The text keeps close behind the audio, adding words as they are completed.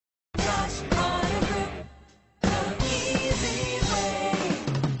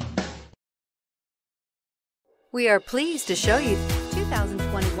We are pleased to show you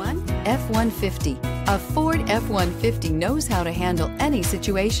 2021 F-150. A Ford F-150 knows how to handle any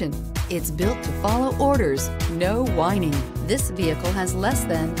situation. It's built to follow orders, no whining. This vehicle has less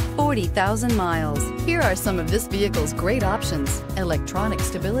than 40,000 miles. Here are some of this vehicle's great options: electronic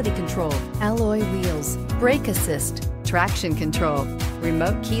stability control, alloy wheels, brake assist, traction control,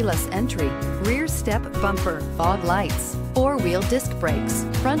 remote keyless entry, rear step bumper, fog lights, four-wheel disc brakes,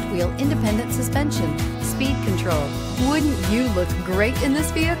 front-wheel independent suspension, speed control. Wouldn't you look great in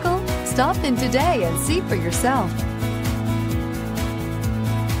this vehicle? Stop in today and see for yourself.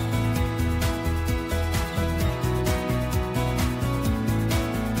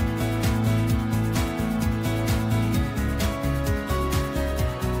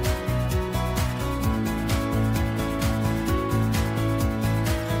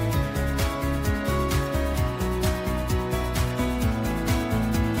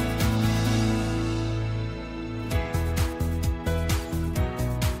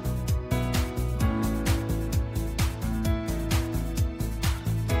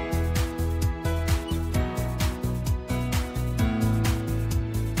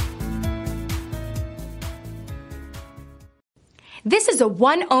 This is a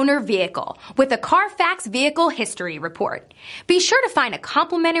one-owner vehicle with a Carfax Vehicle History Report. Be sure to find a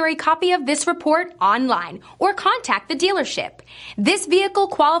complimentary copy of this report online or contact the dealership. This vehicle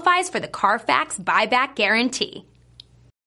qualifies for the Carfax Buyback Guarantee.